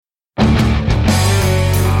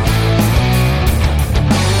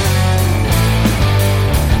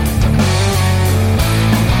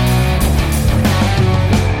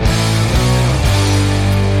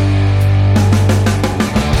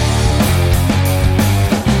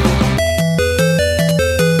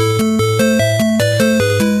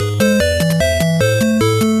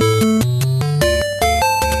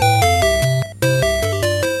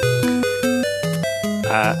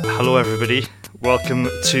Welcome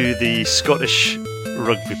to the Scottish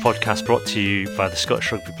Rugby podcast, brought to you by the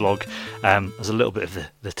Scottish Rugby blog. There's a little bit of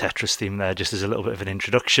the Tetris theme there, just as a little bit of an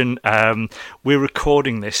introduction. We're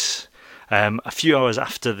recording this a few hours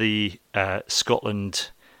after the Scotland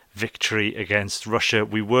victory against Russia.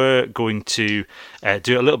 We were going to do it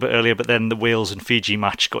a little bit earlier, but then the Wales and Fiji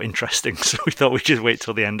match got interesting, so we thought we'd just wait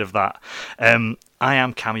till the end of that. I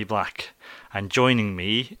am Cammy Black, and joining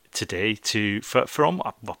me today for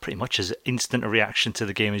pretty much as instant a reaction to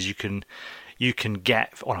the game as you can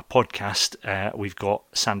get on a podcast, we've got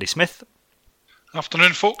Sandy Smith.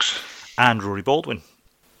 Afternoon, folks. And Rory Baldwin.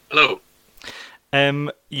 Hello.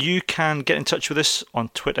 You can get in touch with us on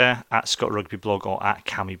Twitter at ScotRugbyBlog or at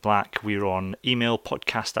Cammy Black. We're on email,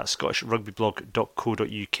 podcast at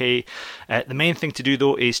scottishrugbyblog.co.uk. The main thing to do,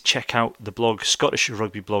 though, is check out the blog,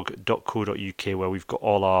 scottishrugbyblog.co.uk, where we've got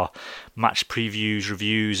all our match previews,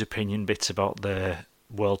 reviews, opinion bits about the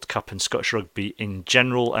World Cup and Scottish rugby in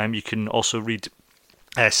general. You can also read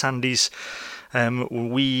Sandy's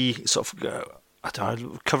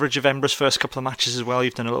coverage of Edinburgh's first couple of matches as well.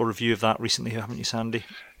 You've done a little review of that recently, haven't you, Sandy?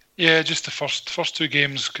 Yeah, just the first two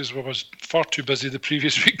games, because we was far too busy the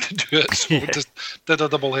previous week to do it, so we just did a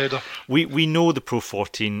double header. We know the Pro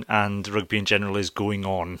 14 and rugby in general is going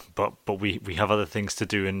on, but we have other things to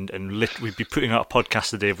do, and we'd be putting out a podcast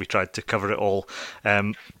today if we tried to cover it all.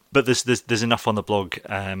 But there's enough on the blog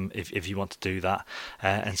if you want to do that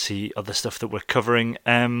and see other stuff that we're covering.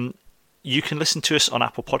 You can listen to us on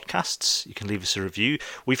Apple Podcasts. You can leave us a review.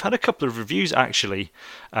 We've had a couple of reviews, actually,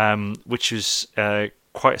 which was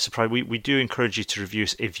quite a surprise. We do encourage you to review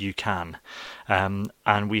us if you can.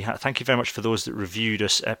 And we thank you very much for those that reviewed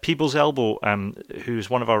us. Peebles Elbow,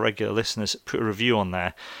 who's one of our regular listeners, put a review on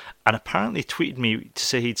there and apparently tweeted me to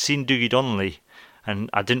say he'd seen Dougie Donnelly,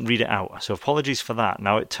 and I didn't read it out, so apologies for that.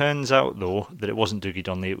 Now, it turns out, though, that it wasn't Dougie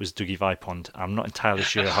Donnelly, it was Dougie Vipond. I'm not entirely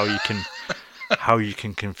sure how you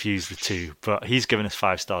can confuse the two, but he's given us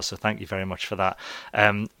 5 stars, so thank you very much for that.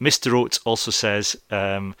 Mr. Oates also says,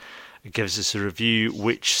 gives us a review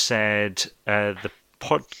which said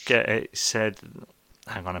said,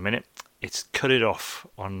 hang on a minute, it's cut it off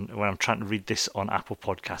when I'm trying to read this on Apple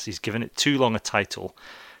Podcasts. He's given it too long a title.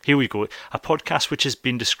 Here we go. A podcast which has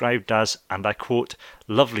been described as, and I quote,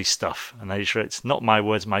 lovely stuff. And it's not my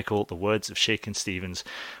words, Michael, the words of Shakin' Stevens,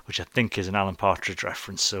 which I think is an Alan Partridge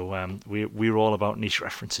reference. So we're all about niche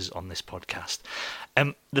references on this podcast.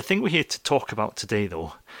 The thing we're here to talk about today,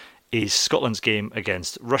 though, is Scotland's game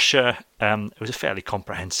against Russia. It was a fairly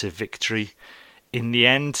comprehensive victory. In the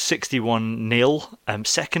end, 61-0,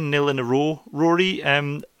 second nil in a row. Rory,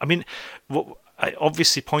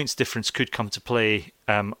 obviously, points difference could come to play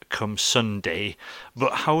come Sunday,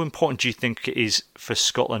 but how important do you think it is for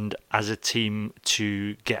Scotland as a team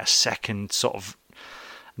to get a second sort of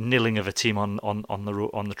nilling of a team on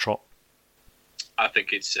the trot? I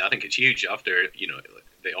think it's huge. After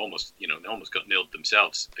they almost got nilled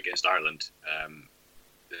themselves against Ireland.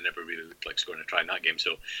 They never really looked like scoring a try in that game.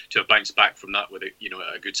 So to have bounced back from that with a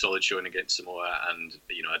good solid showing against Samoa and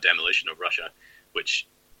a demolition of Russia, which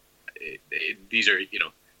these are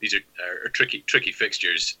tricky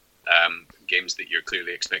fixtures, games that you're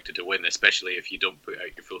clearly expected to win, especially if you don't put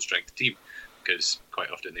out your full strength team, because quite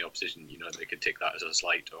often the opposition, they could take that as a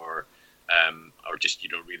slight or just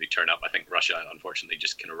really turn up. I think Russia unfortunately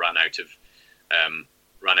just kind of ran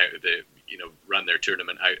their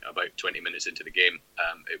tournament out about 20 minutes into the game.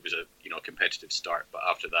 It was a competitive start, but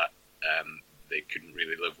after that they couldn't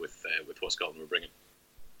really live with what Scotland were bringing.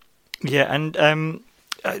 Yeah, and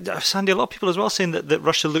Sandy, a lot of people as well saying that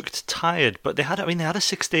Russia looked tired, but they had a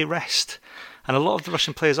 6-day rest, and a lot of the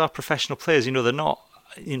Russian players are professional players. They're not.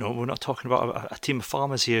 We're not talking about a team of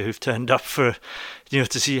farmers here who've turned up for,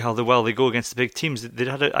 to see how well they go against the big teams. They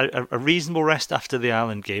had a reasonable rest after the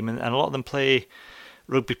Ireland game, and a lot of them play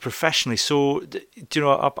rugby professionally. So,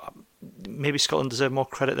 maybe Scotland deserve more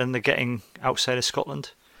credit than they're getting outside of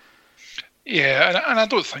Scotland. Yeah, and I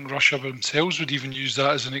don't think Russia themselves would even use that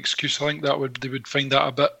as an excuse. I think they would find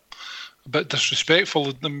that a bit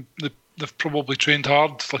disrespectful. They've probably trained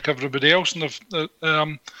hard like everybody else, and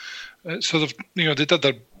so they've they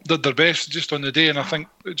did their best just on the day. And I think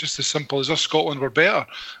just as simple as this, Scotland were better.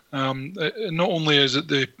 Not only is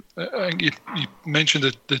it I think you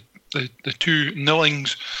mentioned the 2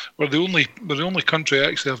 nillings were the only country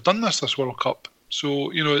actually have done this World Cup.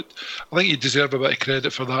 So I think you deserve a bit of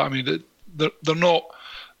credit for that. I mean, they're not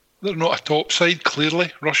a top side,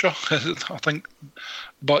 clearly, Russia, I think,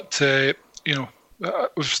 but we've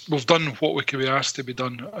done what we could be asked to be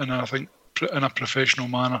done, and I think in a professional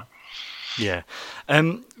manner. Yeah,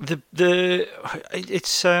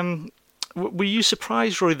 it's were you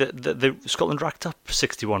surprised, Roy, that Scotland racked up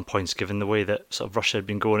 61 points, given the way that sort of Russia had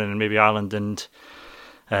been going in, and maybe Ireland and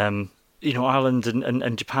Ireland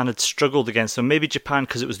and Japan had struggled against them? Maybe Japan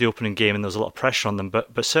because it was the opening game and there was a lot of pressure on them,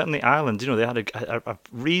 but certainly Ireland, they had a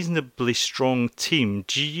reasonably strong team.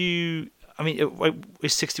 Is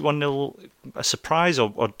 61-0 a surprise,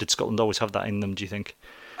 or did Scotland always have that in them, do you think?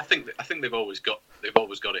 I think they've always got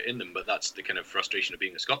it in them, but that's the kind of frustration of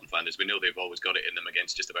being a Scotland fan, is we know they've always got it in them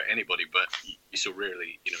against just about anybody, but you so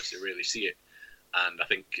rarely see it. And I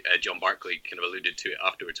think John Barclay kind of alluded to it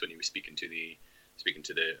afterwards when he was speaking on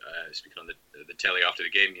the telly after the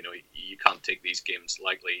game. You can't take these games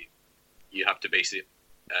lightly. You have to base it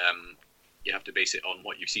on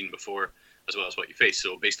what you've seen before as well as what you face.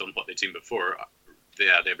 So based on what they'd seen before, they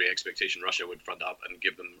had every expectation Russia would front up and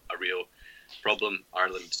give them a real problem.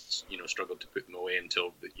 Ireland, struggled to put them away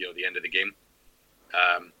until the end of the game,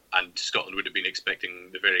 and Scotland would have been expecting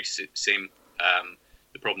the very same.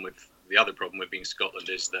 The other problem with being Scotland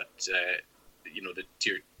is that the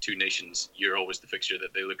tier 2 nations, you're always the fixture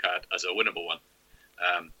that they look at as a winnable one,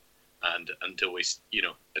 and until we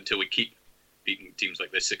keep beating teams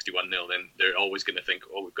like this 61-0, then they're always going to think,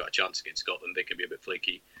 oh, we've got a chance against Scotland. They can be a bit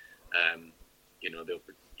flaky. They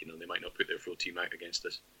might not put their full team out against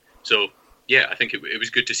us. So yeah, I think it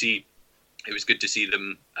was good to see. It was good to see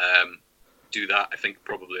them do that. I think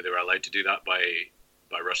probably they were allowed to do that by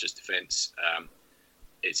Russia's defence.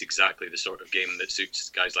 It's exactly the sort of game that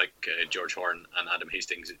suits guys like George Horn and Adam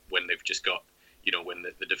Hastings when they've just got, when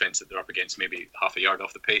the defence that they're up against maybe half a yard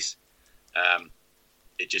off the pace.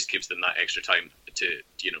 It just gives them that extra time to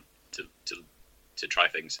try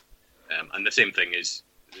things. And the same thing, I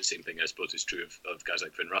suppose, is true of guys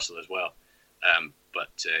like Finn Russell as well.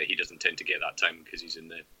 But he doesn't tend to get that time because he's in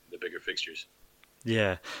the bigger fixtures.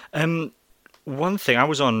 Yeah. One thing, I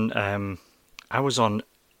was on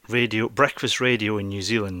breakfast radio in New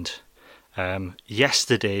Zealand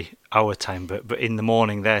yesterday, our time, but in the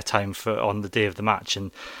morning their time on the day of the match,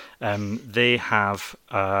 and they have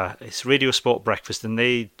it's Radio Sport Breakfast, and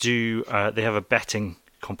they have a betting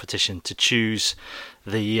competition to choose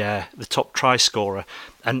the top try scorer.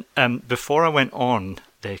 And before I went on,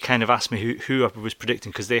 they kind of asked me who I was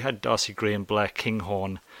predicting, because they had Darcy Graham, Blair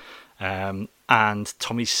Kinghorn, and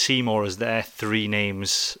Tommy Seymour as their three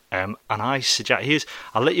names. And I suggest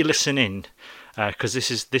I'll let you listen in, because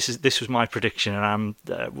this was my prediction, and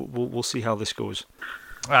we'll see how this goes.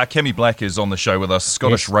 Kemi Black is on the show with us,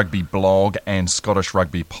 Scottish Rugby blog and Scottish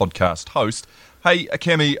Rugby podcast host. Hey,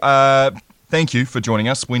 Kemi, thank you for joining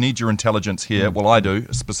us. We need your intelligence here. Well, I do,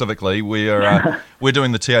 specifically. We're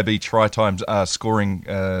doing the TAB Try Times scoring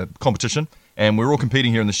competition, and we're all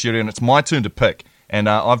competing here in the studio, and it's my turn to pick. And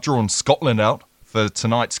I've drawn Scotland out for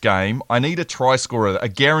tonight's game. I need a try scorer, a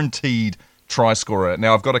guaranteed try scorer.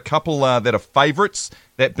 Now, I've got a couple that are favourites,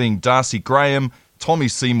 that being Darcy Graham, Tommy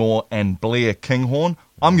Seymour, and Blair Kinghorn.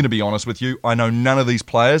 I'm going to be honest with you. I know none of these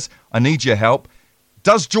players. I need your help.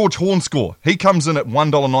 Does George Horn score? He comes in at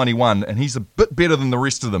 $1.91, and he's a bit better than the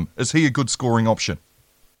rest of them. Is he a good scoring option?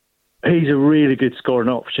 He's a really good scoring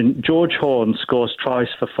option. George Horn scores tries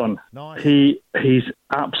for fun. Nice. He's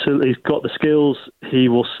absolutely got the skills. He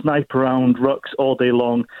will snipe around rucks all day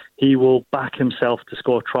long. He will back himself to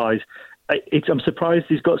score tries. I'm surprised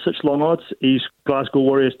he's got such long odds. He's Glasgow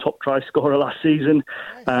Warriors' top try scorer last season.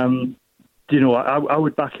 I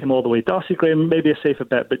would back him all the way. Darcy Graham, maybe a safer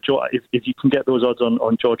bet, but if you can get those odds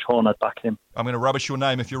on George Horn, I'd back him. I'm going to rubbish your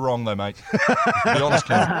name if you're wrong, though, mate. Be honest,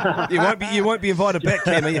 Cam. You won't be invited back,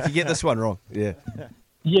 Cammy, if you get this one wrong. Yeah.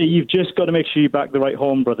 Yeah, you've just got to make sure you back the right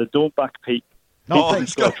Horn, brother. Don't back Pete.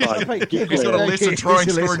 He's got a lesser trying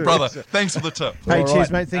scoring brother. Thanks for the tip. Hey,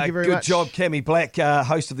 cheers, mate. Thank you very much. Good job, Cammy Black,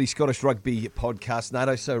 host of the Scottish Rugby podcast,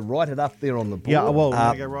 Nato. So write it up there on the board. Yeah, well, I'm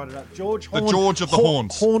going to go write it up. George Horn. The George of the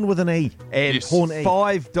Horns. Horn with an E. And Horn E.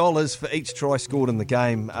 $5 for each try scored in the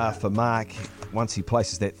game for Mark. Once he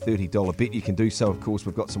places that $30 bet, you can do so. Of course,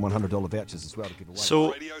 we've got some $100 vouchers as well to give away.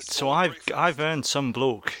 So I've earned some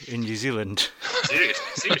bloke in New Zealand.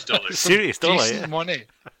 Serious dollars. Serious dollar. Decent money.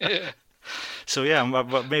 Yeah. So yeah,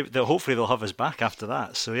 maybe hopefully they'll have us back after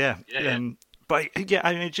that. So yeah. But yeah,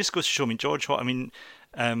 I mean, it just goes to show me George.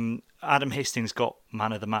 Adam Hastings got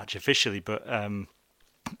man of the match officially, but I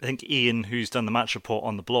think Ian, who's done the match report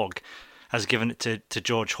on the blog, has given it to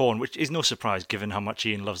George Horn, which is no surprise given how much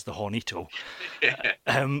Ian loves the Hornito.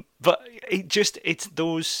 But it's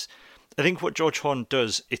those. I think what George Horn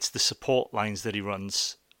does, it's the support lines that he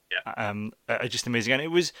runs. Are just amazing, and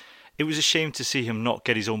it was a shame to see him not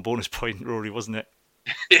get his own bonus point, Rory, wasn't it?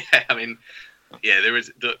 Yeah, I mean, there was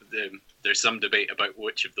there's some debate about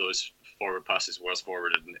which of those forward passes was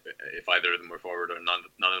forward, and if either of them were forward or none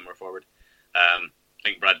of them were forward. I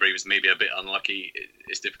think Bradbury was maybe a bit unlucky.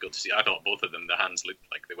 It's difficult to see. I thought both of them, the hands looked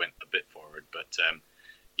like they went a bit forward, but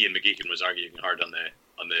Ian McGeechan was arguing hard in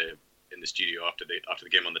the studio after the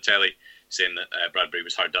game on the telly, saying that Bradbury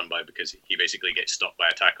was hard done by because he basically gets stopped by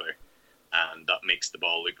a tackler, and that makes the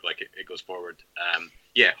ball look like it goes forward.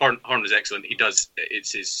 Horn was excellent. He does.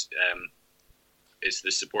 It's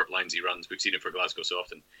the support lines he runs. We've seen it for Glasgow so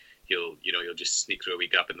often. He'll just sneak through a wee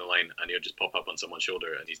gap in the line, and he'll just pop up on someone's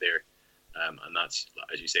shoulder, and he's there. And that's,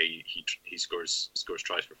 as you say, he scores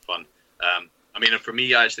tries for fun. And for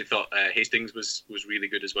me, I actually thought Hastings was really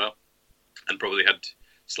good as well, and probably had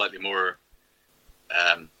slightly more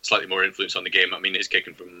influence on the game. I mean, his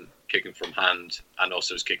kicking from hand and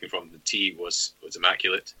also his kicking from the tee was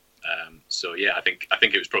immaculate. I think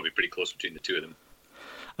it was probably pretty close between the two of them.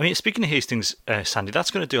 I mean, speaking of Hastings, Sandy, that's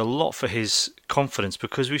going to do a lot for his confidence,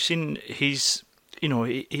 because we've seen he's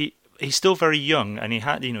still very young, and he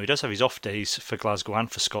does have his off days for Glasgow and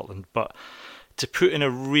for Scotland, but to put in a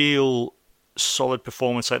real solid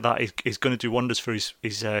performance like that is going to do wonders for his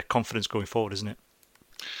confidence going forward, isn't it?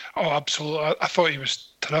 Oh, absolutely. I thought he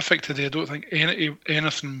was terrific today. I don't think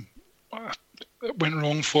anything went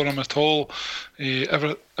wrong for him at all.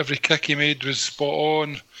 Every kick he made was spot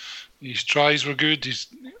on. His tries were good. His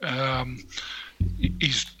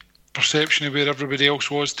perception of where everybody else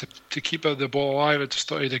was to keep the ball alive. I just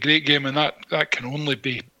thought he had a great game, and that can only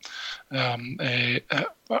be a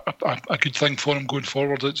good thing for him going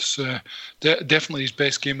forward. It's definitely his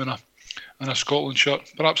best game in a Scotland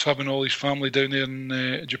shirt. Perhaps having all his family down there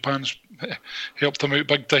in Japan's helped him out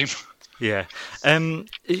big time. Yeah.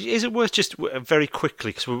 Is it worth just very quickly,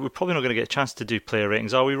 because we're probably not going to get a chance to do player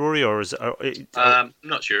ratings, are we, Rory? Or is it? I'm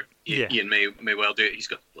not sure. Ian may well do it. He's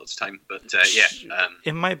got lots of time, but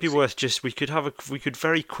it might be worth just we could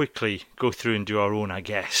very quickly go through and do our own, I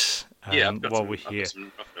guess. While we're here.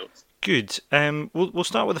 Good. We'll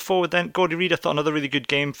start with the forward then. Gordy Reid, I thought another really good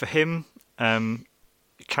game for him.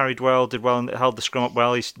 Carried well, did well, and held the scrum up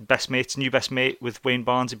well. He's new best mate with Wayne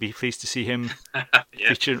Barnes. He'd be pleased to see him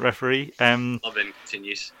featured referee. Loving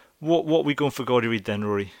continues. What are we going for Gordy Reid then,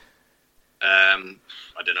 Rory? I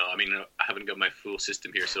don't know. I mean, I haven't got my full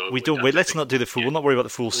system here, so we don't. Wait, let's not do the full. We'll not worry about the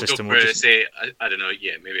full system. We'll just say I don't know.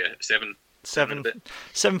 Yeah, maybe a 7. 7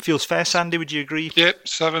 feels fair. Sandy, would you agree? Yep,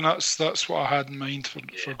 7. That's what I had in mind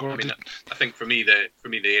for Gordy. I think for me the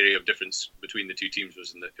area of difference between the two teams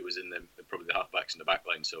was probably the halfbacks and the back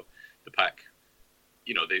line. So the pack,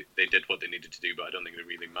 they did what they needed to do, but I don't think they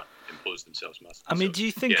really imposed themselves massively. I mean, do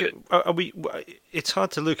you think it's hard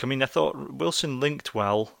to look? I mean, I thought Wilson linked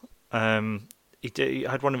well. He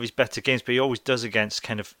had one of his better games, but he always does against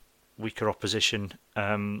kind of weaker opposition.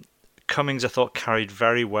 Cummings, I thought, carried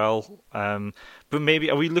very well, but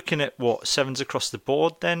maybe are we looking at 7s across the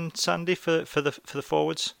board then, Sandy, for the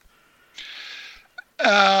forwards?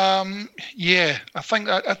 Yeah, I think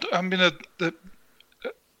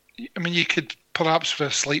you could perhaps for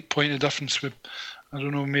a slight point of difference with, I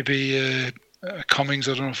don't know, maybe Cummings,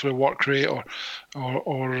 I don't know, for a work rate or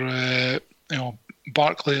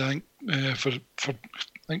Barkley, I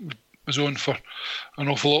think was on for an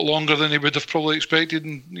awful lot longer than he would have probably expected,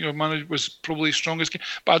 and was probably his strongest game.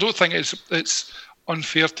 But I don't think it's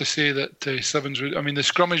unfair to say that Sevens would. I mean, they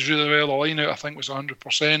scrummaged really well. The line out, I think, was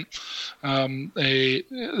 100%. They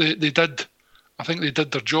did. I think they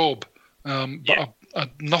did their job. But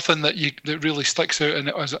nothing that really sticks out in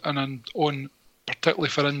it as on particularly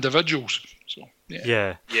for individuals. So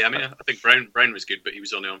yeah. I mean, I think Brown was good, but he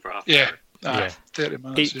was only on for half an hour. 30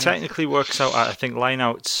 minutes. It technically works out. I think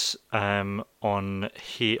lineouts on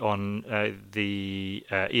the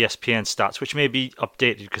ESPN stats, which may be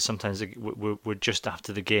updated because sometimes we're just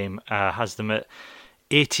after the game, has them at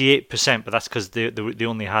 88%, but that's because they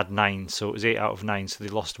only had 9, so it was 8 out of 9, so they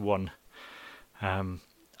lost 1. I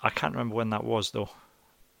can't remember when that was though.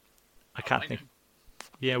 I can't think.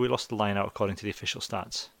 Yeah, we lost the lineout according to the official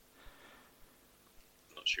stats.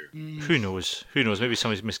 Sure. Who knows? Maybe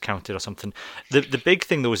somebody's miscounted or something. The big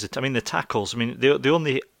thing though was the tackles. I mean, they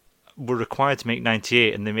only were required to make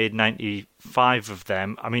 98, and they made 95 of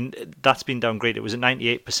them. I mean, that's been downgraded. It was at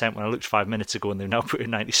 98% when I looked 5 minutes ago, and they've now put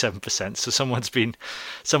in 97%. So someone's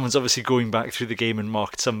obviously going back through the game and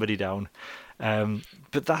marked somebody down.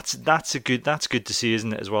 But that's good to see,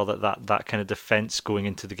 isn't it? As well, that kind of defence going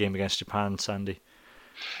into the game against Japan, Sandy.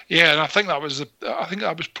 Yeah, and I think that was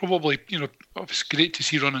probably, it's great to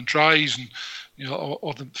see running tries and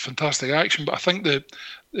all the fantastic action. But I think that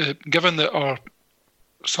given that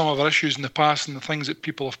some of our issues in the past and the things that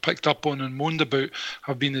people have picked up on and moaned about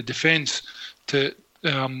have been the defence to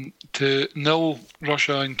nil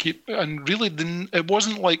Russia and keep, and really it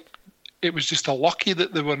wasn't like it was just a lucky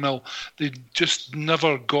that they were nil. They just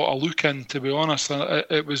never got a look in, to be honest. And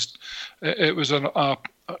it was a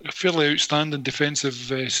fairly outstanding defensive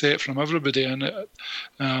set from everybody. And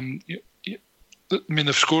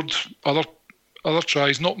they've scored other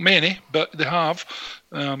tries, not many, but they have.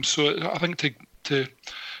 So I think to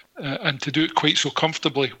do it quite so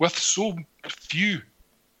comfortably with so few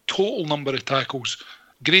total number of tackles,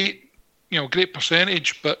 great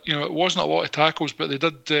percentage, but it wasn't a lot of tackles, but they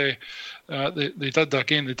did their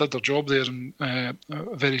job there and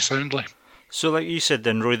very soundly. So, like you said,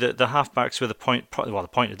 then Roy, the halfbacks were the point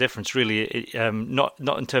of difference, really. Not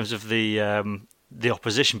in terms of the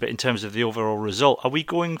opposition, but in terms of the overall result. Are we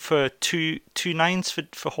going for two nines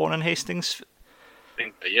for Horn and Hastings?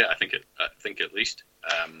 I think at least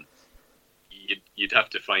you'd have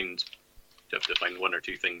to find one or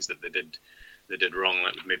two things that they did wrong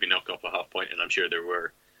that would maybe knock off a half point, and I'm sure there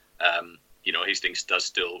were. Hastings does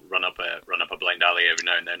still run up a blind alley every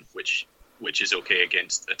now and then, which is okay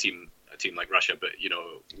against a team like Russia, but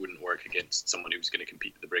wouldn't work against someone who's going to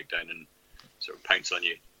compete at the breakdown and sort of pounce on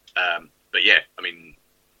you. But yeah, I mean,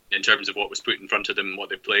 in terms of what was put in front of them, what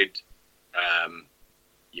they played,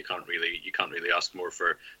 you can't really ask more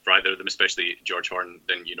for either of them, especially George Horn.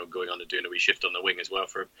 Then going on and doing a wee shift on the wing as well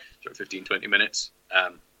for sort of 15-20 minutes.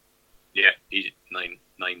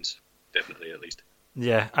 Nines definitely at least.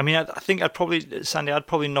 Yeah, I mean, I think I'd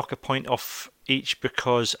probably knock a point off each,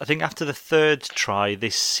 because I think after the third try they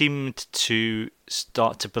seemed to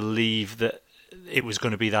start to believe that it was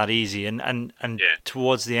going to be that easy, and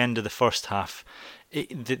towards the end of the first half,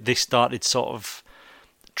 they started sort of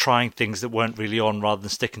trying things that weren't really on, rather than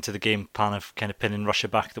sticking to the game plan of kind of pinning Russia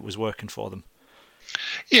back that was working for them.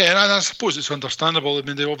 Yeah, and I suppose it's understandable. I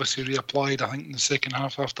mean, they obviously reapplied, I think, in the second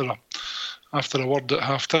half after a word at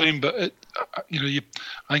half time. But I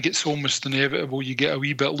think it's almost inevitable. You get a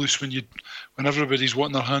wee bit loose when everybody's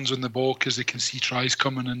wanting their hands on the ball because they can see tries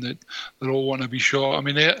coming and they're all wanting to be shot. I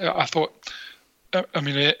mean,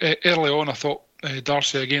 early on, I thought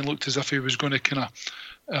Darcy again looked as if he was going to kind of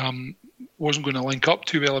wasn't going to link up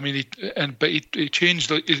too well. I mean, he changed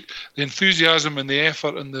the enthusiasm and the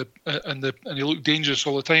effort and he looked dangerous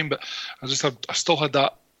all the time. But I still had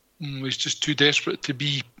that. He's just too desperate to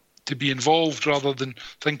be involved, rather than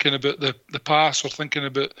thinking about the pass or thinking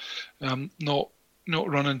about not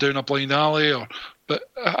running down a blind alley. But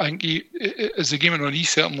I think as the game went on, he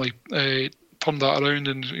certainly turned that around,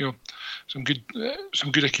 and some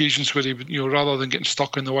good occasions where he rather than getting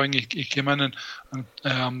stuck in the wing, he came in and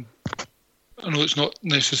I know it's not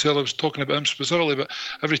necessarily I was talking about him specifically, but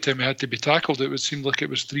every time he had to be tackled, it would seem like it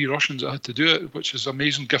was three Russians that had to do it, which is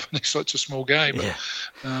amazing given he's such a small guy. But,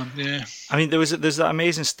 yeah. I mean, there's that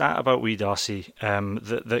amazing stat about Wee Darcy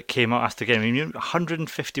that came out after the game. I mean,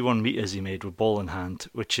 151 metres he made with ball in hand,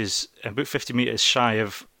 which is about 50 metres shy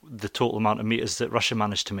of the total amount of metres that Russia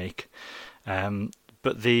managed to make.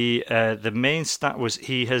 But the main stat was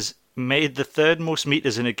he has made the third most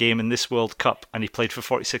metres in a game in this World Cup, and he played for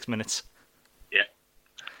 46 minutes.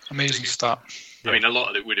 Amazing stat. I mean, a lot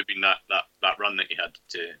of it would have been that run that he had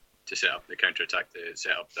to set up the counter-attack, to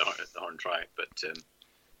set up the Horn try, but that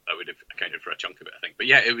would have accounted for a chunk of it, I think. But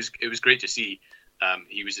yeah, it was great to see.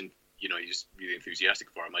 He was he's really enthusiastic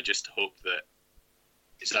for him. I just hope that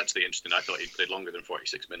it's actually interesting. I thought he played longer than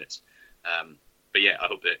 46 minutes. But yeah, I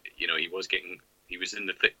hope that he was in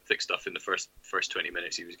the thick stuff in the first 20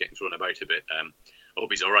 minutes. He was getting thrown about a bit. I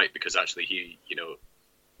hope he's all right, because actually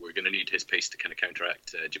we're going to need his pace to kind of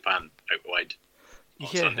counteract Japan out wide on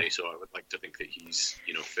Sunday. So I would like to think that he's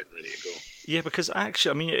fit and ready to go. Yeah, because actually,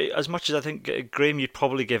 I mean, as much as I think Graham, you'd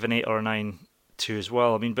probably give an 8 or a 9 to as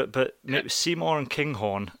well. I mean, but yeah. Seymour and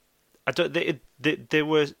Kinghorn, they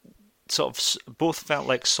were sort of both felt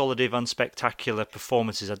like solid, unspectacular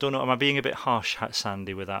performances. I don't know, am I being a bit harsh,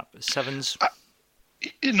 Sandy, with that? 7s?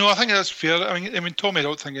 No, I think that's fair. I mean, Tommy, I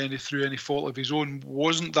don't think through any fault of his own,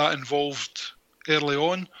 wasn't that involved early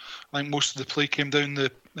on. I think most of the play came down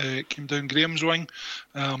Graham's wing.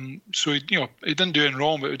 So he didn't do anything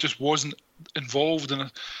wrong, but it just wasn't involved. And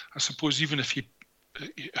I suppose even if you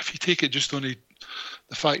take it just on the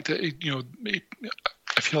fact that he,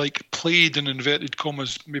 if you like, played in inverted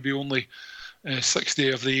commas maybe only 60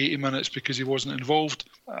 of the 80 minutes because he wasn't involved,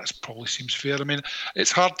 that probably seems fair. I mean,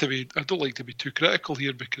 it's hard to be. I don't like to be too critical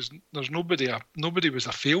here, because there's nobody was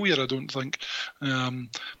a failure, I don't think.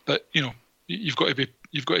 But you've got to be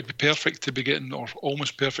perfect to be getting, or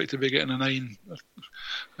almost perfect to be getting a 9,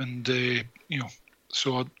 and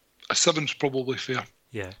so a 7's probably fair.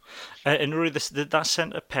 Yeah, and Rory, that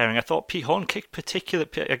centre pairing, I thought Pete Horn kicked particular.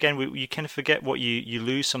 Again, you kind of forget what you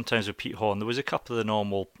lose sometimes with Pete Horn. There was a couple of the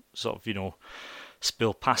normal sort of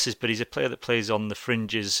spill passes, but he's a player that plays on the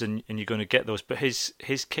fringes, and you're going to get those. But his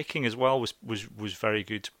kicking as well was very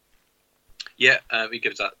good. Yeah, he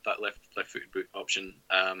gives that left-footed boot option.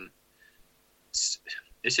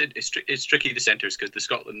 It's tricky, the centres, because the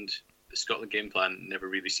Scotland game plan never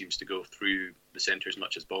really seems to go through the centre as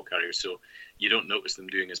much as ball carriers, so you don't notice them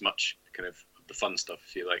doing as much kind of the fun stuff,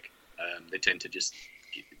 if you like. They tend to just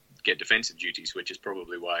get defensive duties, which is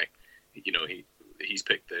probably why, you know, he's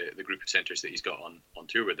picked the group of centres that he's got on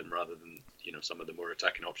tour with him, rather than, you know, some of the more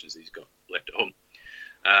attacking options that he's got left at home.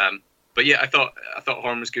 But yeah, I thought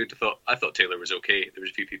Horn was good. I thought Taylor was okay. There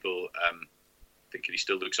was a few people thinking he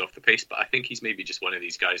still looks off the pace, but I think he's maybe just one of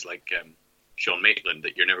these guys like Sean Maitland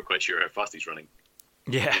that you're never quite sure how fast he's running.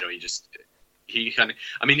 Yeah, you know, he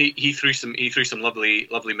threw some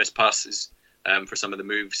lovely missed passes for some of the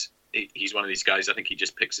moves. He's one of these guys. I think he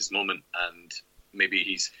just picks his moment, and maybe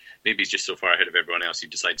he's just so far ahead of everyone else, he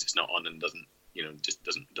decides it's not on and doesn't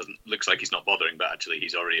looks like he's not bothering, but actually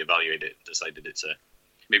he's already evaluated it and decided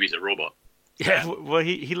maybe he's a robot. Yeah, well,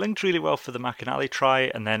 he linked really well for the McAnally try,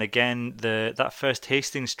 and then again that first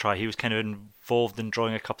Hastings try, he was kind of involved in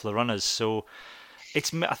drawing a couple of runners. So I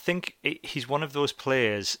think he's one of those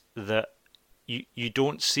players that you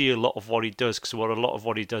don't see a lot of what he does, because a lot of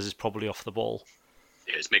what he does is probably off the ball.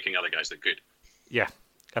 Yeah, it's making other guys look good. Yeah,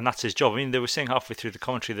 and that's his job. I mean, they were saying halfway through the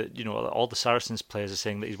commentary that, you know, all the Saracens players are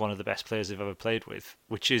saying that he's one of the best players they've ever played with,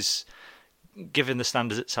 which is, given the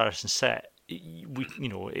standards that Saracens set,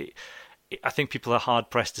 I think people are hard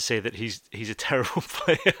pressed to say that he's a terrible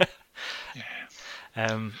player.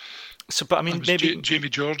 Yeah. So, but I mean, maybe Jamie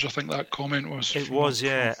George, I think that comment was. It was,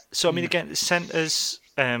 yeah. So I mean, again, centres.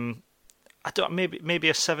 Maybe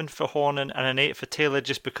a 7 for Horn and an 8 for Taylor,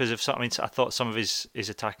 just because of something. I thought some of his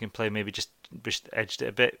attacking play maybe just edged it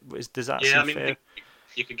a bit. Does that seem fair?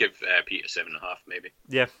 You could give Pete a 7.5, maybe.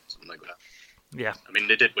 Yeah, something like that. Yeah, I mean,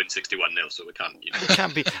 they did win 61-0, so we can't. You know. It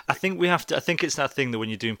can't be. I think we have to. I think it's that thing that when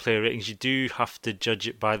you're doing player ratings, you do have to judge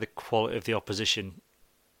it by the quality of the opposition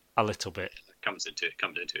a little bit. It comes into it.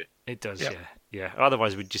 It does, yeah.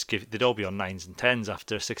 Otherwise, they'd all be on 9s and 10s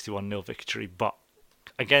after a 61-0 victory. But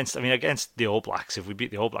against the All Blacks, if we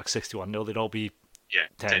beat the All Blacks 61-0, they'd all be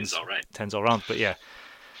 10s all right. 10s all round. But yeah,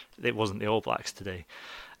 it wasn't the All Blacks today.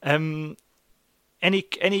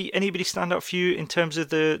 Anybody stand out for you in terms of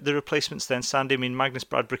the replacements then, Sandy? I mean, Magnus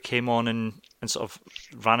Bradbury came on and sort of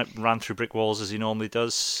ran through brick walls as he normally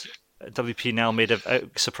does. WP Nell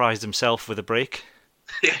surprised himself with a break.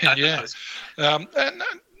 Yeah.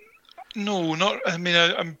 No, not. I mean,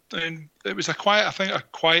 it was a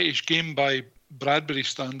quietish game by Bradbury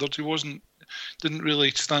standards. He didn't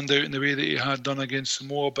really stand out in the way that he had done against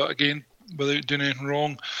Samoa, but again, without doing anything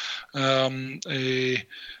wrong.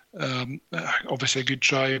 Obviously a good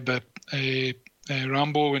try by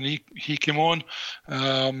Rambo when he came on.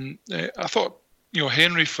 I thought, you know,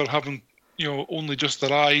 Henry, for having, you know, only just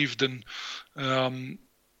arrived and you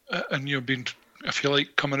know, been, if you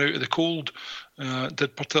like, coming out of the cold,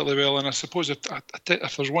 did particularly well. And I suppose if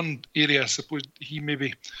there's one area, I suppose he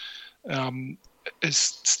maybe is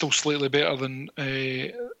still slightly better than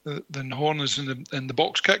Horn is in the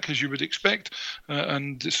box kick, as you would expect,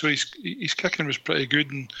 and so his kicking was pretty good,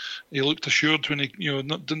 and he looked assured when he,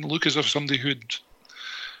 didn't look as if somebody who'd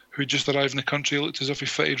just arrived in the country. He looked as if he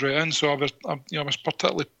fitted right in. So I was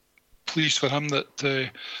particularly pleased for him that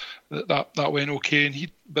went okay,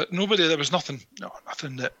 but there was nothing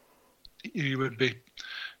that you would be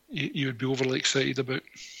overly excited about.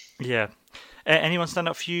 Yeah. Anyone stand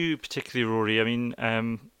up for you, particularly Rory? I mean,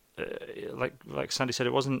 like Sandy said,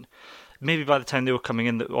 it wasn't. Maybe by the time they were coming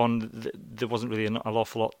in there wasn't really an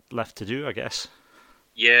awful lot left to do, I guess.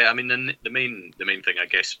 Yeah, I mean, the main thing, I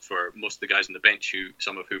guess, for most of the guys on the bench,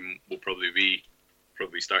 some of whom will probably be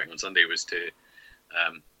starting on Sunday, was to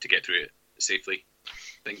get through it safely.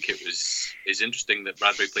 I think it's interesting that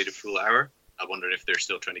Bradbury played a full hour. I wonder if they're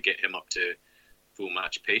still trying to get him up to full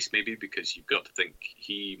match pace, maybe, because you've got to think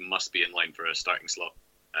he must be in line for a starting slot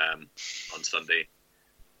on Sunday,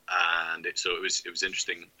 and so it was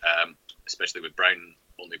interesting, especially with Brown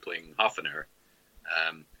only playing half an hour,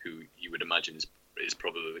 who you would imagine is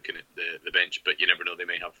probably looking at the bench, but you never know, they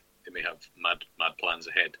may have mad plans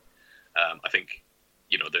ahead. I think,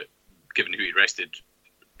 you know, that given who he rested,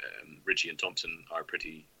 Ritchie and Thompson are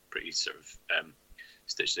pretty sort of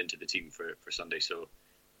stitched into the team for Sunday, so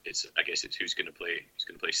I guess it's who's going to play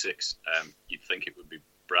 6. You'd think it would be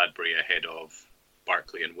Bradbury ahead of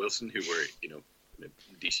Barkley and Wilson, who were, you know,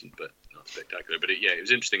 decent but not spectacular. But it was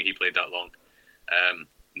interesting he played that long.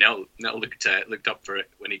 Nell looked up for it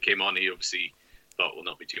when he came on. He obviously thought, we'll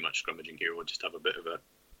not be too much scrummaging here. We'll just have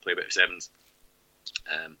play a bit of sevens.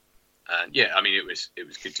 And yeah, I mean, it was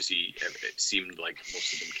good to see. It seemed like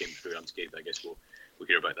most of them came through unscathed. I guess we'll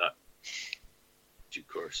hear about that due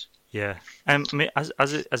course. Yeah. I mean, as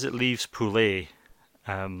it leaves Pool A,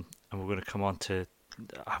 and we're going to come on to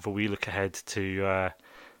have a wee look ahead to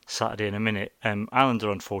Saturday in a minute. Ireland are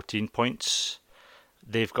on 14 points.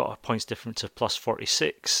 They've got a points difference of plus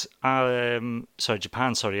 46. Japan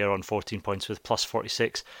are on 14 points with plus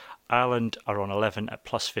 46. Ireland are on 11 at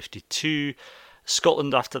plus 52.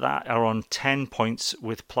 Scotland after that are on 10 points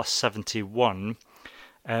with plus 71.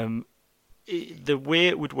 The way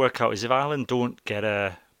it would work out is if Ireland don't get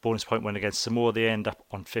a bonus point win against Samoa, they end up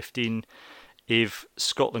on 15. If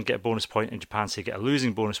Scotland get a bonus point and Japan say get a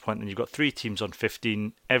losing bonus point, then you've got 3 teams on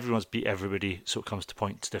 15. Everyone's beat everybody, so it comes to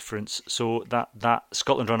points difference. So that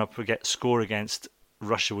Scotland run-up score against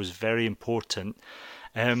Russia was very important.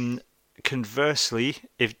 Conversely,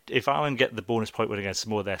 if Ireland get the bonus point win against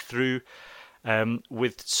Samoa, they're through.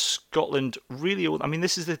 With Scotland really old, I mean,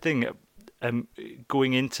 this is the thing.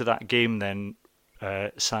 Going into that game then,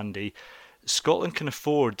 Sandy, Scotland can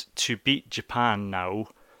afford to beat Japan now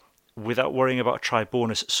without worrying about a try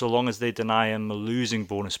bonus, so long as they deny them a losing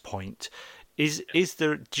bonus point. Is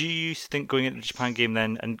there? Do you think going into the Japan game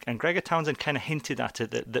then, and Gregor Townsend kind of hinted at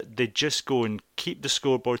it, that they just go and keep the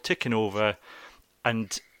scoreboard ticking over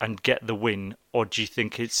and get the win, or do you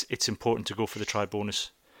think it's important to go for the try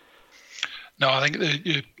bonus? No, I think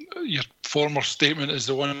your former statement is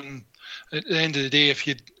the one. At the end of the day, if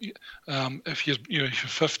you're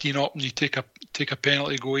 15 up and you take a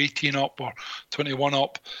penalty, go 18 up or 21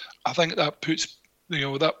 up, I think that puts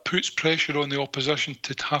pressure on the opposition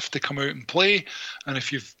to have to come out and play. And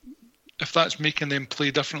if that's making them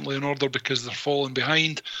play differently in order because they're falling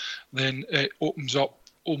behind, then it opens up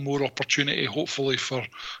more opportunity, hopefully for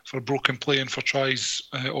broken play and for tries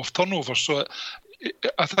off turnover. So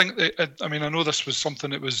I think I know this was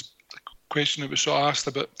something that was question that was sort of asked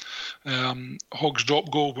about Hogg's drop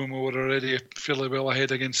goal when we were already fairly well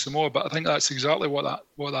ahead against Samoa, but I think that's exactly what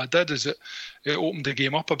that did. Is it opened the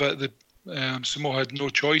game up a bit. Samoa had no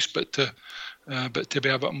choice but to be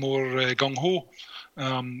a bit more gung ho,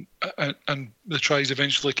 and the tries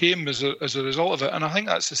eventually came as a result of it. And I think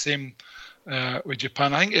that's the same with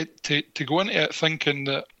Japan. I think to go into it thinking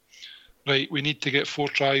that right, we need to get 4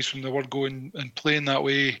 tries from the word go and playing that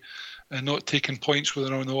way and not taking points when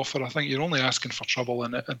they're on the offer, I think you're only asking for trouble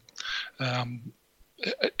in it,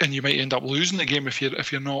 and you might end up losing the game if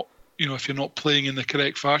you're not playing in the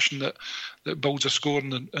correct fashion that builds a score in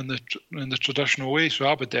the traditional way. So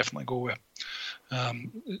I would definitely go with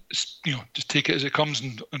just take it as it comes,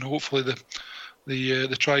 and hopefully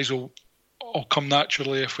the tries will come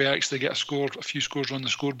naturally if we actually get a few scores on the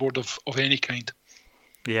scoreboard of any kind.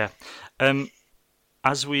 Yeah.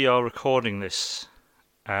 As we are recording this,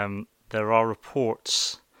 there are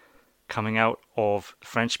reports coming out of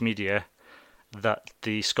French media that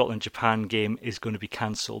the Scotland-Japan game is going to be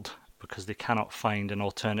cancelled because they cannot find an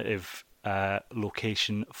alternative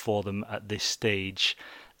location for them at this stage.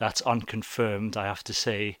 That's unconfirmed, I have to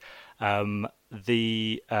say.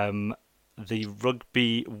 The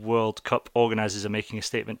Rugby World Cup organisers are making a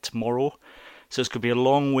statement tomorrow, so it's going to be a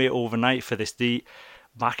long wait overnight for this.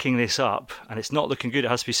 Backing this up, and it's not looking good, it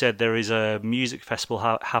has to be said, there is a music festival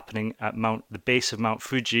happening at the base of Mount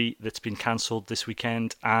Fuji that's been cancelled this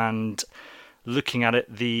weekend, and looking at it,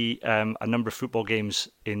 a number of football games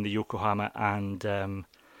in the Yokohama and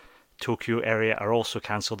Tokyo area are also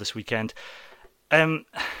cancelled this weekend.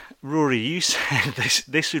 Rory, you said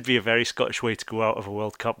this would be a very Scottish way to go out of a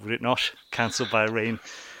World Cup, would it not? Cancelled by rain.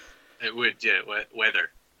 It would, yeah.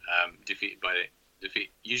 Weather. Defeat.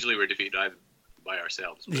 Usually we're defeated either by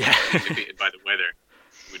ourselves, but yeah. Defeated by the weather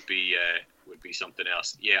would be something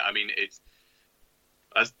else. Yeah, I mean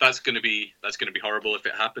that's going to be horrible if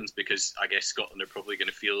it happens, because I guess Scotland are probably going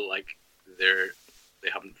to feel like they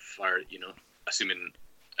haven't fired.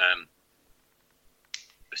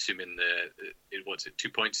 Assuming what's it, 2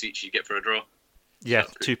 points each you get for a draw. Yeah,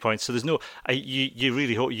 2 points. So there's no. You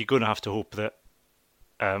really hope you're going to have to hope that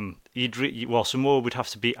Samoa would have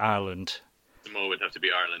to beat Ireland. Samoa would have to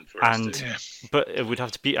beat Ireland for us to... But it would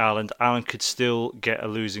have to beat Ireland. Ireland could still get a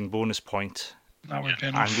losing bonus point. That would be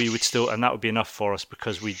enough. And we would still, and that would be enough for us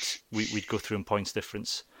because we'd go through in points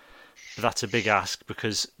difference. But that's a big ask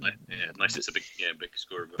because unless it's a big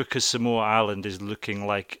score. Because Samoa Ireland is looking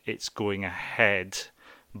like it's going ahead,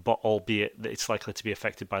 but albeit that it's likely to be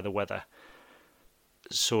affected by the weather.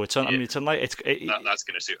 So it's unlikely. That's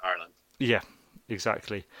going to suit Ireland. Yeah,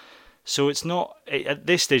 exactly. So it's not at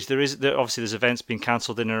this stage. Obviously there's events being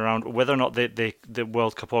cancelled in and around. Whether or not the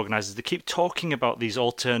World Cup organisers, they keep talking about these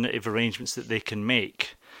alternative arrangements that they can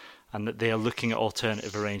make. and that they are looking at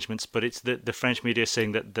alternative arrangements. But it's the French media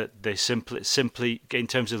saying that they simply, in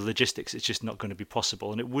terms of logistics, it's just not going to be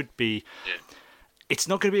possible. And it would be... Yeah. It's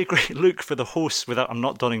not going to be a great look for the hosts. I'm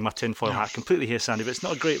not donning my tinfoil hat completely here, Sandy, but it's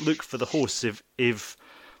not a great look for the hosts if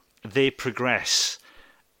they progress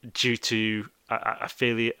due to a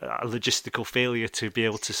logistical failure to be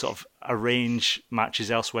able to sort of arrange matches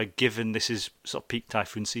elsewhere, given this is sort of peak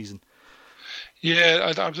typhoon season.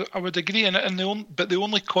 Yeah, I would agree, but the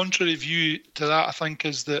only contrary view to that, I think,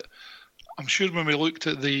 is that I'm sure when we looked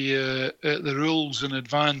at the rules in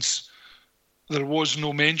advance, there was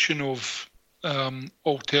no mention of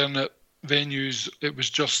alternate venues. It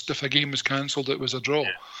was just if a game was cancelled, it was a draw.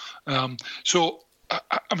 Yeah. So,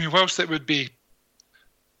 I mean, whilst it would be,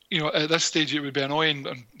 at this stage it would be annoying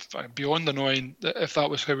and beyond annoying if that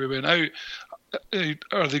was how we went out.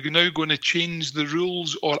 Are they now going to change the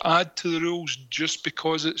rules or add to the rules just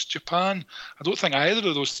because it's Japan? I don't think either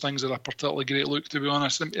of those things are a particularly great look, to be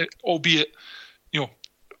honest. Albeit,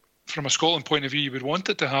 from a Scotland point of view, you would want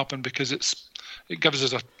it to happen because it gives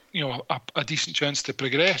us a decent chance to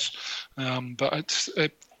progress. But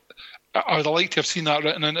I would like to have seen that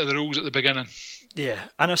written into the rules at the beginning. Yeah,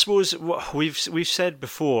 and I suppose what we've said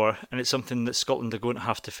before, and it's something that Scotland are going to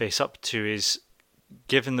have to face up to, is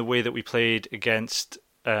given the way that we played against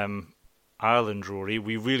Ireland, Rory,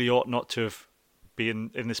 we really ought not to have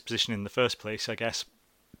been in this position in the first place, I guess.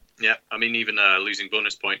 Yeah, I mean, even a losing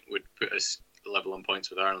bonus point would put us level on points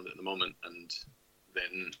with Ireland at the moment, and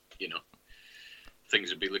then things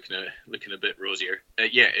would be looking a bit rosier.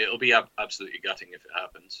 Yeah, it'll be absolutely gutting if it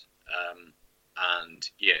happens, and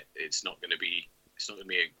yeah, it's not going to be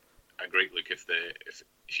a great look if the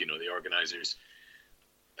organisers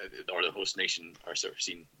or the host nation are sort of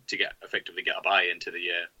seen to effectively get a bye into the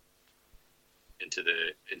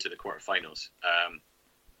quarterfinals.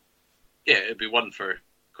 Yeah, it'd be one for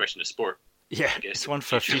question of sport. Yeah, it's one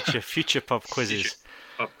for future pub quizzes.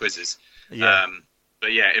 Pub quizzes. Yeah.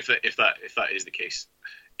 But yeah, if that is the case,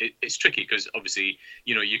 it's tricky because obviously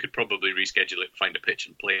you could probably reschedule it, find a pitch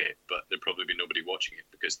and play it, but there'd probably be nobody watching it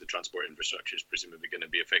because the transport infrastructure is presumably going to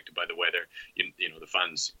be affected by the weather. The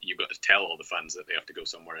fans, you've got to tell all the fans that they have to go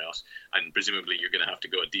somewhere else, and presumably you're going to have to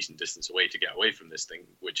go a decent distance away to get away from this thing,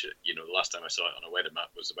 which the last time I saw it on a weather map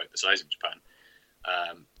was about the size of Japan.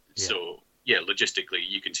 So yeah, logistically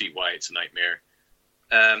you can see why it's a nightmare.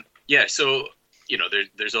 So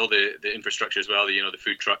there's all the infrastructure as well. The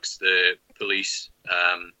food trucks, the police.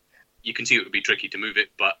 You can see it would be tricky to move it,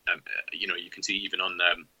 but you can see even on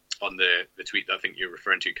the tweet that I think you're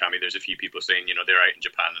referring to, Cami, there's a few people saying they're out in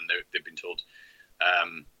Japan and they've been told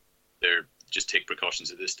they're just take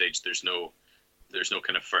precautions at this stage. There's no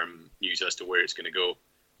kind of firm news as to where it's going to go.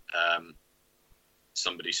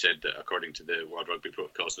 Somebody said that according to the World Rugby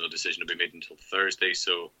protocols, no decision will be made until Thursday.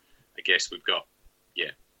 So I guess we've got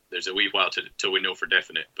there's a wee while till we know for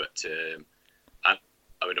definite. But I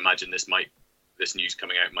would imagine this news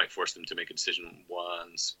coming out might force them to make a decision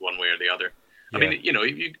one way or the other. Yeah. I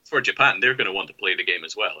mean, for Japan, they're going to want to play the game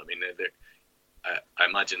as well. I mean, I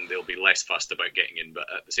imagine they'll be less fussed about getting in, but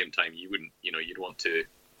at the same time,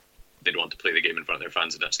 they'd want to play the game in front of their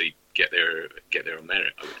fans and actually get their own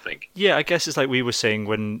merit, I would think. Yeah, I guess it's like we were saying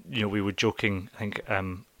when we were joking. I think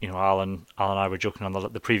Alan and I were joking on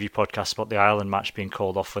the preview podcast about the Ireland match being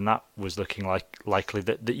called off when that was looking likely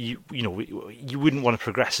that you wouldn't want to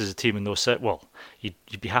progress as a team in those. Well, you'd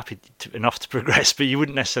be happy enough to progress, but you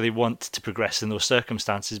wouldn't necessarily want to progress in those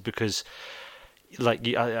circumstances because,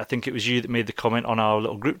 I think it was you that made the comment on our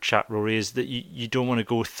little group chat, Rory, is that you don't want to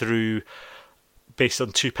go through based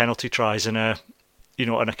on 2 penalty tries in a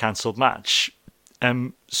cancelled match.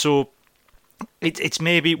 So it's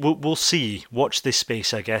maybe we'll see. Watch this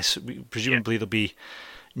space, I guess. Presumably there'll be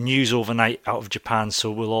news overnight out of Japan,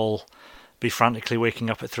 so we'll all be frantically waking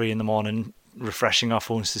up at 3 a.m, refreshing our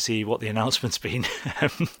phones to see what the announcement's been.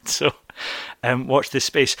 So watch this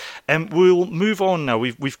space. We'll move on now.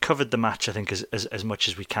 We've covered the match, I think, as much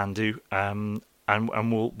as we can do. And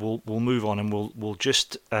we'll move on, and we'll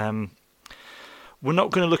just. We're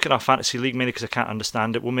not going to look at our fantasy league mainly because I can't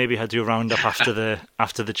understand it. We'll maybe do a roundup after the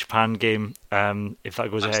Japan game if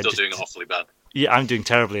that goes ahead. I'm still doing awfully bad. Yeah, I'm doing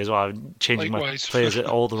terribly as well. I'm changing Likewise. My players at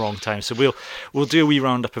all the wrong time. So we'll do a wee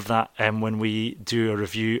roundup of that when we do a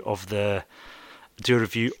review of the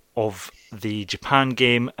Japan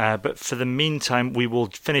game. But for the meantime, we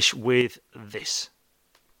will finish with this.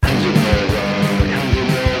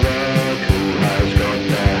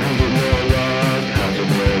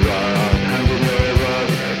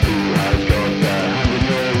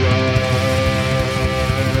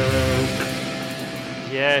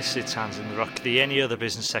 Yes, it's Hands in the Ruck, the Any Other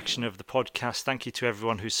Business section of the podcast. Thank you to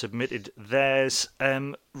everyone who submitted theirs.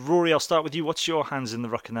 Rory, I'll start with you. What's your Hands in the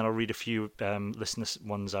Ruck? And then I'll read a few listeners'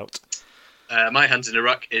 ones out. My Hands in the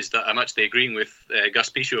Ruck is that I'm actually agreeing with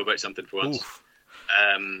Gus Pichot about something for once.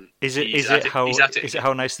 Is it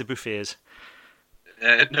how nice the buffet is?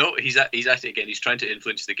 No, he's at it again. He's trying to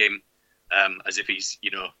influence the game as if he's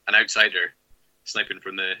an outsider sniping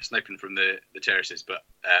from the terraces. But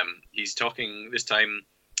he's talking this time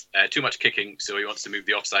too much kicking, so he wants to move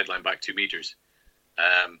the offside line back 2 meters.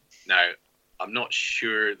 Now, I'm not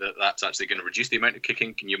sure that that's actually going to reduce the amount of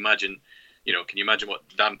kicking. Can you imagine what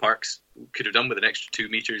Dan Parks could have done with an extra 2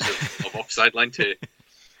 meters of offside line to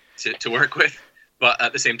work with? But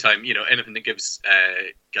at the same time, anything that gives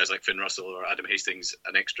guys like Finn Russell or Adam Hastings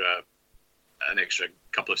an extra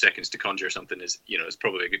couple of seconds to conjure something is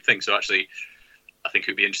probably a good thing. So actually, I think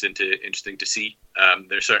it would be interesting to see.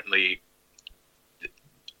 There's certainly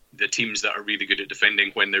the teams that are really good at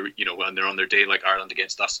defending when they're on their day, like Ireland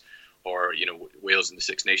against us, or Wales in the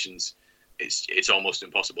Six Nations. It's almost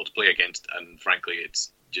impossible to play against, and frankly,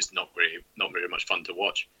 it's just not very much fun to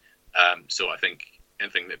watch. So I think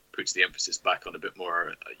anything that puts the emphasis back on a bit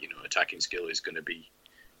more, attacking skill is going to be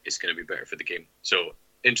better for the game. So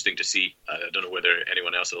interesting to see. I don't know whether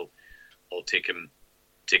anyone else will take him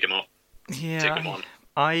off. Yeah, take him on.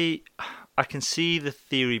 I can see the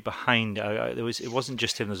theory behind it. It wasn't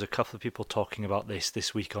just him. There's a couple of people talking about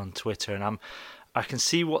this week on Twitter, and I can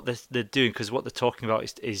see what they're doing, because what they're talking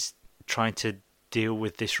about is trying to deal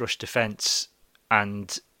with this rush defence,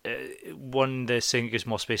 and one, they're saying it gives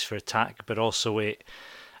more space for attack, but also it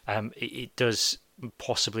does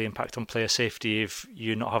possibly impact on player safety if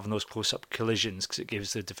you're not having those close-up collisions, because it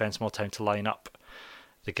gives the defence more time to line up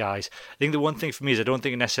the guys. I think the one thing for me is I don't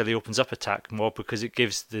think it necessarily opens up attack more, because it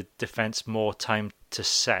gives the defence more time to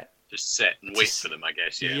set. Just set and wait for them, I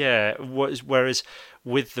guess. Yeah. Yeah. Whereas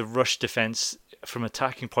with the rush defence, from an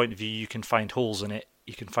attacking point of view, you can find holes in it.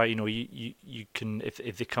 You can find, you can, if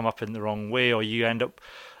they come up in the wrong way, or you end up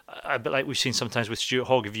a bit like we've seen sometimes with Stuart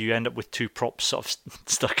Hogg. If you end up with 2 props sort of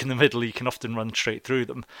stuck in the middle, you can often run straight through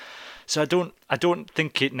them. So I don't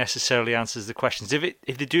think it necessarily answers the questions. If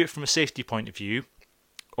they do it from a safety point of view,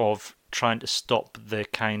 of trying to stop the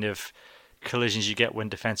kind of collisions you get when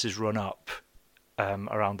defences run up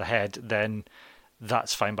around the head, then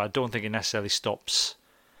that's fine. But I don't think it necessarily stops.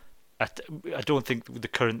 I don't think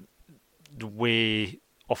the way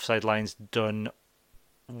offside lines done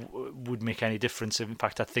would make any difference. In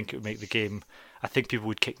fact, I think it would make the game. I think people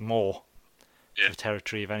would kick more for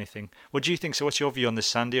territory, if anything. What do you think? So, what's your view on this,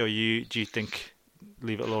 Sandy? Or do you think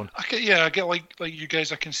leave it alone? I get like you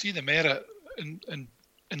guys. I can see the merit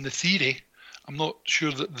in the theory. I'm not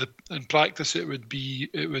sure that in practice it would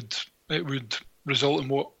result in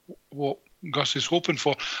what Gus is hoping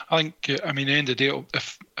for. I think, at the end of the day,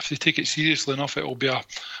 if they take it seriously enough, it'll be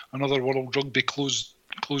another World Rugby closed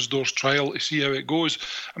doors trial to see how it goes.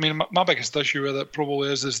 My biggest issue with it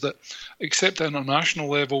probably is that, except at international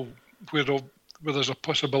level, where there's a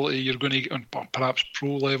possibility you're going to, on perhaps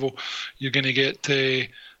pro level, you're going to get the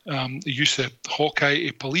use of Hawkeye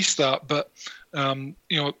to police that. But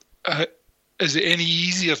is it any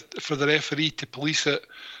easier for the referee to police it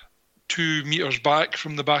 2 meters back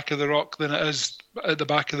from the back of the rock than it is at the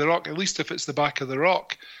back of the rock? At least if it's the back of the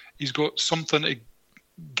rock, he's got something to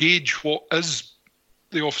gauge what is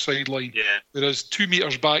the offside line. Yeah. Whereas 2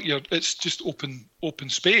 meters back, it's just open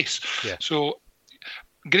space. Yeah. So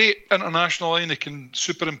great international line, they can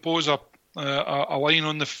superimpose a line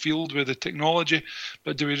on the field with the technology,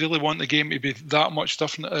 but do we really want the game to be that much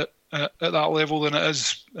different at that level than it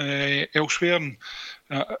is elsewhere? And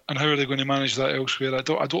how are they going to manage that elsewhere? I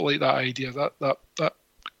don't like that idea. That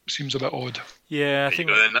seems a bit odd. Yeah, I think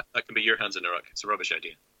then that can be your Hands in the Ruck. It's a rubbish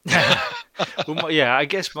idea. Well, I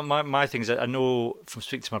guess my thing is that I know from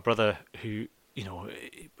speaking to my brother, who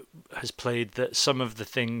has played, that some of the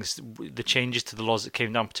changes to the laws that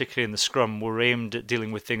came down, particularly in the scrum, were aimed at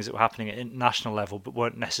dealing with things that were happening at international level, but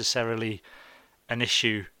weren't necessarily an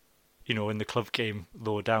issue, in the club game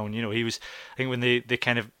lower down. I think when they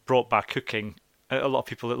kind of brought back hooking, a lot of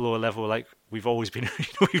people at lower level were like, we've always been,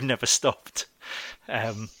 we've never stopped.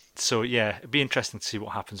 So yeah, it'd be interesting to see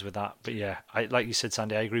what happens with that. But yeah, like you said,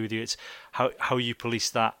 Sandy, I agree with you. It's how you police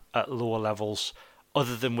that at lower levels,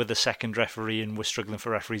 other than with a second referee, and we're struggling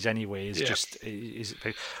for referees anyway. Is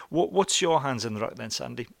what's your Hands in the Ruck then,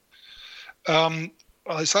 Sandy? Well,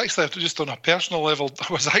 it's actually just on a personal level.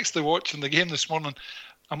 I was actually watching the game this morning.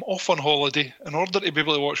 I'm off on holiday. In order to be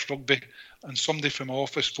able to watch rugby, and somebody from my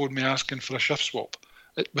office phoned me asking for a shift swap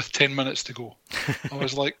with 10 minutes to go. I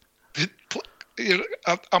was like,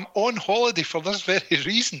 I'm on holiday for this very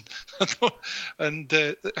reason, and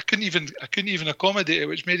I couldn't even accommodate it,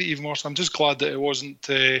 which made it even worse. I'm just glad that it wasn't.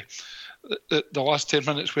 The last 10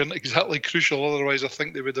 minutes weren't exactly crucial. Otherwise, I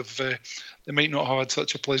think they would have. They might not have had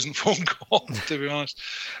such a pleasant phone call, to be honest.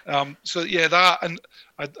 So yeah, that, and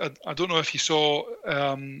I don't know if you saw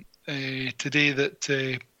today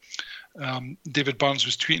that David Barnes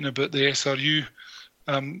was tweeting about the SRU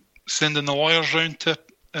sending the lawyers round to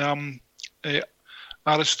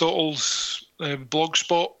Aristotle's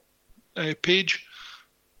blogspot page.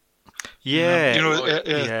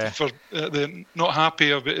 Yeah, for they're not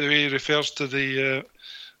happy about the way he refers to the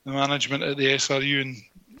management at the SRU and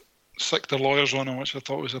sick their lawyers on him, which I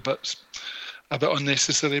thought was a bit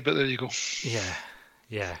unnecessary. But there you go.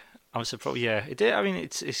 Yeah. I'm surprised. Yeah, it did. I mean,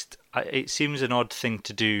 it seems an odd thing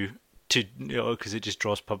to do because it just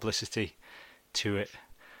draws publicity to it.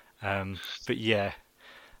 But yeah,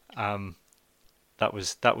 that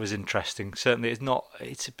was interesting. Certainly,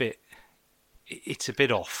 it's a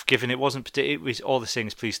bit off, given it wasn't. It was all the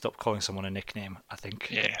things. Please stop calling someone a nickname. I think.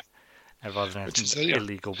 Yeah. Rather than anything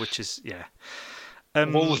illegal, which is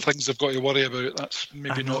of all the things I've got to worry about, that's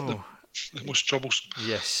maybe not the most troublesome.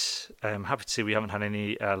 Yes. I'm happy to say we haven't had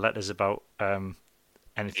any letters about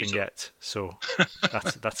anything yet, so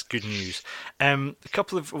that's good news.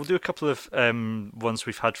 We'll do a couple of ones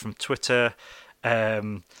we've had from Twitter.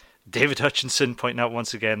 David Hutchinson pointing out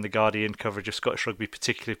once again the Guardian coverage of Scottish rugby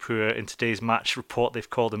particularly poor. In today's match report, they've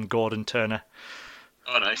called him Gordon Turner.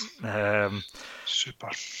 Oh, nice.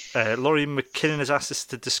 Super. Laurie McKinnon has asked us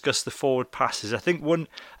to discuss the forward passes. I think one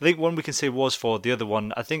we can say was forward. The other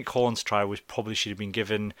one, I think Horn's try probably should have been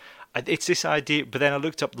given. It's this idea, but then I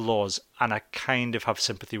looked up the laws and I kind of have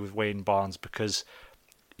sympathy with Wayne Barnes because,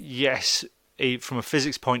 yes, from a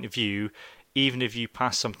physics point of view, even if you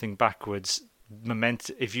pass something backwards,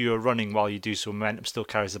 if you are running while you do so, momentum still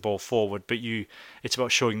carries the ball forward. But it's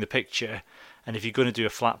about showing the picture. And if you're going to do a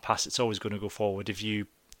flat pass, it's always going to go forward. If you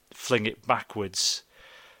fling it backwards,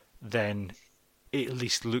 then it at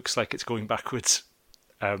least looks like it's going backwards.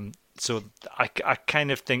 So I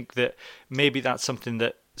kind of think that maybe that's something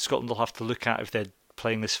that Scotland will have to look at if they're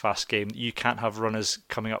playing this fast game. You can't have runners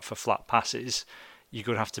coming up for flat passes. You're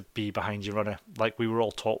going to have to be behind your runner, like we were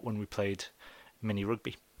all taught when we played mini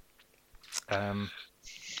rugby.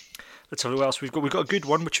 Let's have a look what else we've got. We've got a good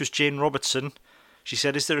one, which was Jane Robertson. She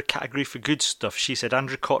said, is there a category for good stuff? She said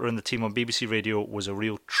Andrew Cotter and the team on BBC Radio was a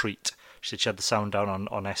real treat. She said she had the sound down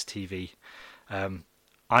on STV.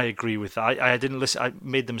 I agree with that. I didn't listen. I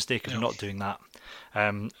made the mistake of not doing that.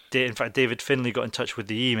 In fact, David Finlay got in touch with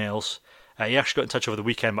the emails. He actually got in touch over the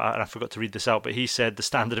weekend, and I forgot to read this out, but he said the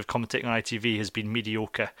standard of commentating on ITV has been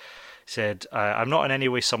mediocre. He said, I'm not in any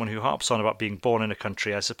way someone who harps on about being born in a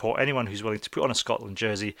country. I support anyone who's willing to put on a Scotland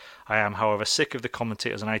jersey. I am, however, sick of the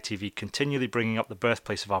commentators on ITV continually bringing up the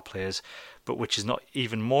birthplace of our players, but which is not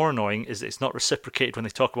even more annoying is that it's not reciprocated when they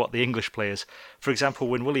talk about the English players. For example,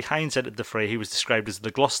 when Willie Hines entered the fray, he was described as the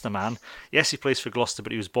Gloucester man. Yes, he plays for Gloucester,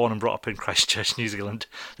 but he was born and brought up in Christchurch, New Zealand.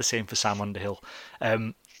 The same for Sam Underhill.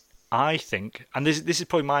 I think, and this is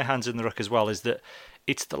probably my hands in the ruck as well, is that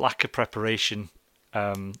it's the lack of preparation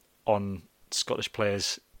on Scottish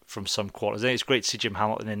players from some quarters. I think it's great to see Jim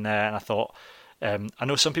Hamilton in there, and I thought, I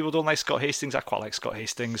know some people don't like Scott Hastings. I quite like Scott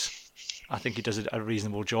Hastings. I think he does a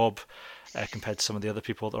reasonable job compared to some of the other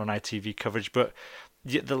people that are on ITV coverage, but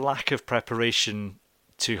the lack of preparation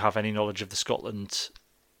to have any knowledge of the Scotland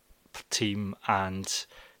team and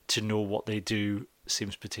to know what they do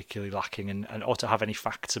seems particularly lacking, and or to have any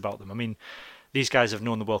facts about them. I mean, these guys have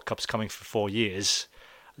known the World Cup's coming for 4 years.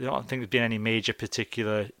 I don't think there's been any major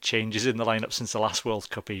particular changes in the lineup since the last World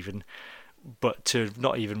Cup even, but to have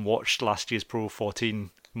not even watched last year's Pro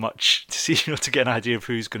 14 much to see, to get an idea of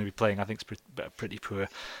who's going to be playing, I think it's pretty poor.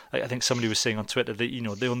 I think somebody was saying on Twitter that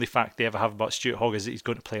the only fact they ever have about Stuart Hogg is that he's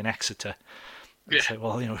going to play in Exeter. Yeah. It's like,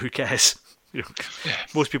 well, who cares?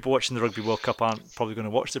 Most people watching the Rugby World Cup aren't probably going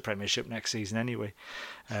to watch the Premiership next season anyway.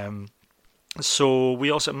 So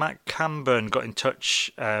we also, Matt Camburn got in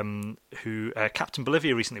touch, who captained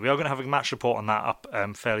Bolivia recently. We are going to have a match report on that up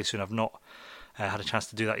fairly soon. I've not had a chance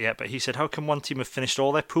to do that yet, but he said, how can one team have finished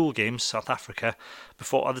all their pool games, South Africa,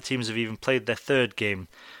 before other teams have even played their third game?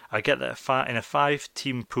 I get that in a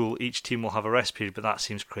 5-team pool, each team will have a rest period, but that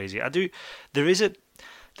seems crazy. It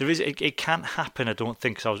can't happen, I don't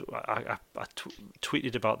think, because I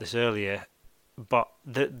tweeted about this earlier, but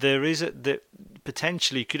that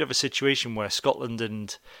potentially you could have a situation where Scotland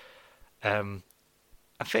and in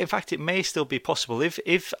fact it may still be possible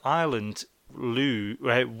if Ireland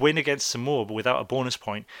win against Samoa but without a bonus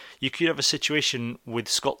point, you could have a situation with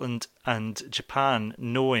Scotland and Japan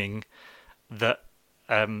knowing that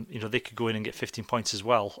they could go in and get 15 points as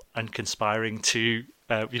well, and conspiring to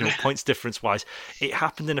points difference wise. It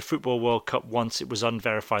happened in a Football World Cup once. It was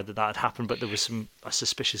unverified that had happened, but there was a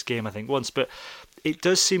suspicious game, I think, once. But it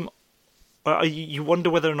does seem. You wonder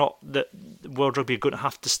whether or not that World Rugby are going to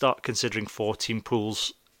have to start considering 4-team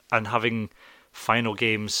pools and having final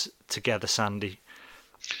games together, Sandy.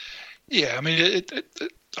 Yeah, I mean,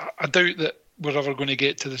 I doubt that we're ever going to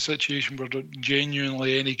get to the situation where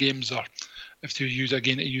genuinely any games are, if to use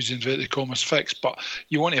inverted commas, fixed. But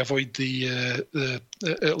you want to avoid the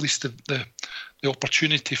at least the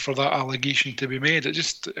opportunity for that allegation to be made. It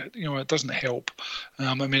just it doesn't help.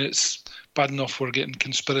 I mean, it's bad enough we're getting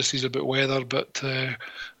conspiracies about weather, but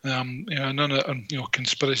none of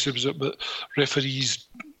conspiracies about referees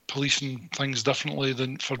policing things differently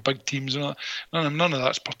than for big teams. None of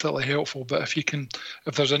that's particularly helpful. But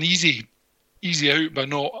if there's an easy out by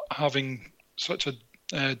not having such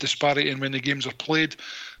a disparity in when the games are played,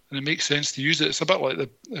 then it makes sense to use it. It's a bit like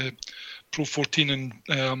the Pro 14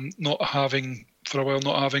 and not having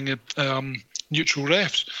neutral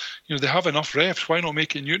refs. They have enough refs. Why not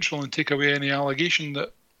make it neutral and take away any allegation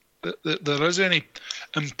that there is any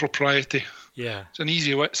impropriety? Yeah, it's an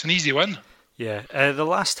easy win. Yeah, the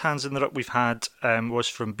last hands in the ruck we've had was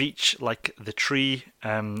from Beach, like the tree,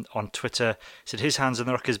 on Twitter. He said his hands in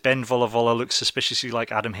the ruck is Ben Volavola looks suspiciously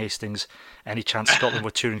like Adam Hastings. Any chance Scotland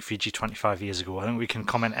were touring Fiji 25 years ago? I don't think we can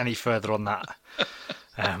comment any further on that.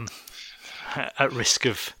 At risk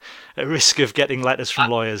of getting letters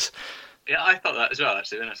from lawyers. Yeah, I thought that as well,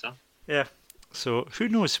 actually, when I saw. Yeah. So who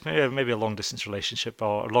knows? Maybe a long distance relationship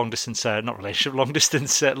or long distance long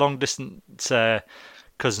distance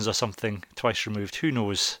cousins or something, twice removed. Who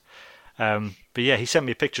knows? But yeah, he sent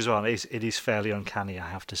me a picture as well. And it is fairly uncanny, I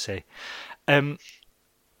have to say.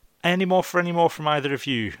 Any more from either of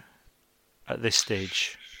you at this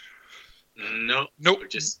stage? No. We're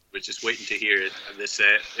just waiting to hear this.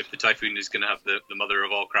 If the Typhoon is going to have the mother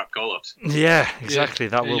of all crap call-ups. Yeah, exactly.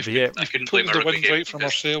 That will be it. I couldn't blame the wind right from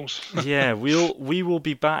ourselves. Yeah, we will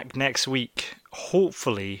be back next week.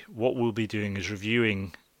 Hopefully, what we'll be doing is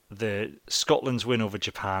reviewing the Scotland's win over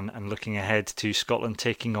Japan and looking ahead to Scotland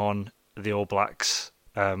taking on the All Blacks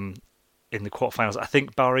in the quarterfinals. I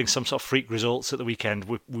think, barring some sort of freak results at the weekend,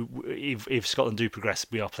 if Scotland do progress,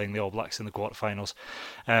 we are playing the All Blacks in the quarterfinals.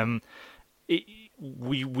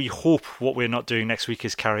 We hope what we're not doing next week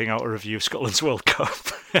is carrying out a review of Scotland's World Cup,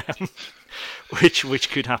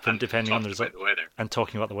 which could happen depending on the result. And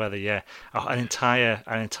talking about the weather, yeah, an entire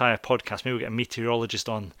podcast. Maybe we'll get a meteorologist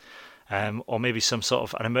on. Or maybe some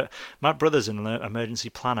sort of Matt Brother's an emergency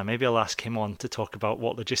planner. Maybe I'll ask him on to talk about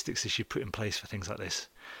what logistics he should put in place for things like this.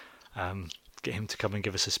 Get him to come and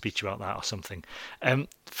give us a speech about that or something.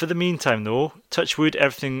 For the meantime, though, touch wood,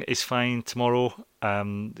 everything is fine tomorrow.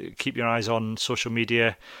 Keep your eyes on social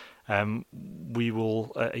media. We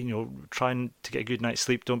will, try to get a good night's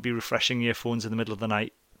sleep. Don't be refreshing your phones in the middle of the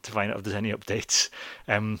night to find out if there's any updates.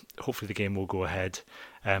 Hopefully the game will go ahead.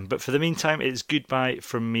 But for the meantime, it's goodbye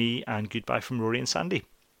from me and goodbye from Rory and Sandy.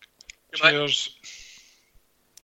 Cheers.